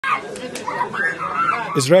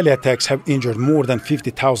Israeli attacks have injured more than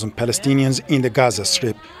 50,000 Palestinians in the Gaza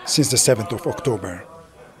Strip since the 7th of October.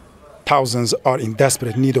 Thousands are in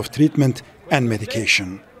desperate need of treatment and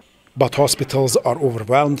medication. But hospitals are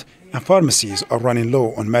overwhelmed and pharmacies are running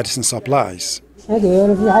low on medicine supplies.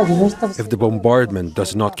 If the bombardment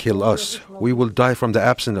does not kill us, we will die from the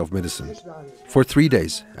absence of medicine. For 3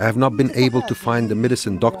 days, I have not been able to find the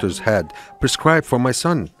medicine doctors had prescribed for my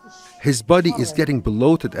son. His body is getting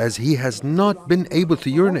bloated as he has not been able to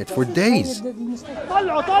urinate for days.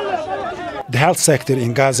 The health sector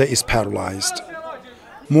in Gaza is paralyzed.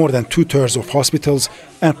 More than 2/3 of hospitals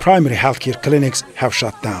and primary healthcare clinics have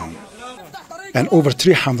shut down. And over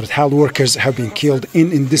 300 health workers have been killed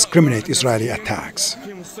in indiscriminate Israeli attacks.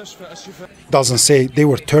 Dozens say they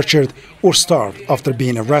were tortured or starved after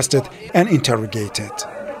being arrested and interrogated.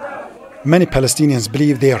 Many Palestinians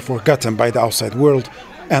believe they are forgotten by the outside world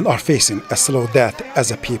and are facing a slow death as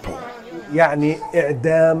a people.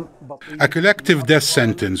 A collective death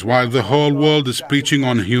sentence. While the whole world is preaching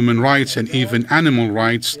on human rights and even animal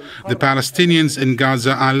rights, the Palestinians in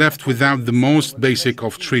Gaza are left without the most basic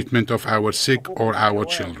of treatment of our sick or our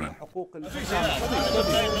children.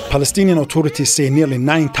 Palestinian authorities say nearly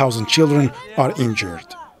 9,000 children are injured.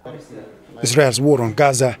 Israel's war on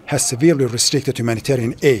Gaza has severely restricted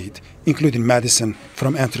humanitarian aid, including medicine,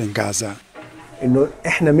 from entering Gaza.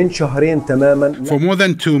 For more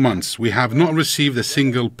than 2 months, we have not received a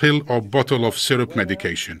single pill or bottle of syrup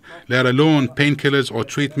medication, let alone painkillers or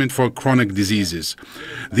treatment for chronic diseases.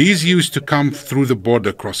 These used to come through the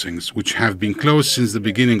border crossings, which have been closed since the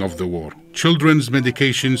beginning of the war. Children's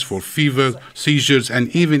medications for fever, seizures, and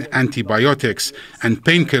even antibiotics and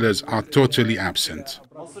painkillers are totally absent.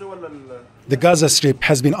 The Gaza Strip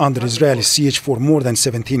has been under Israeli siege for more than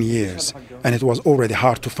 17 years, and it was already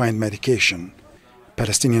hard to find medication.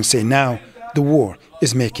 Palestinians say now the war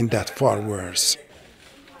is making that far worse.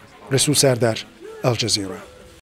 Resul, Serdar, Al Jazeera.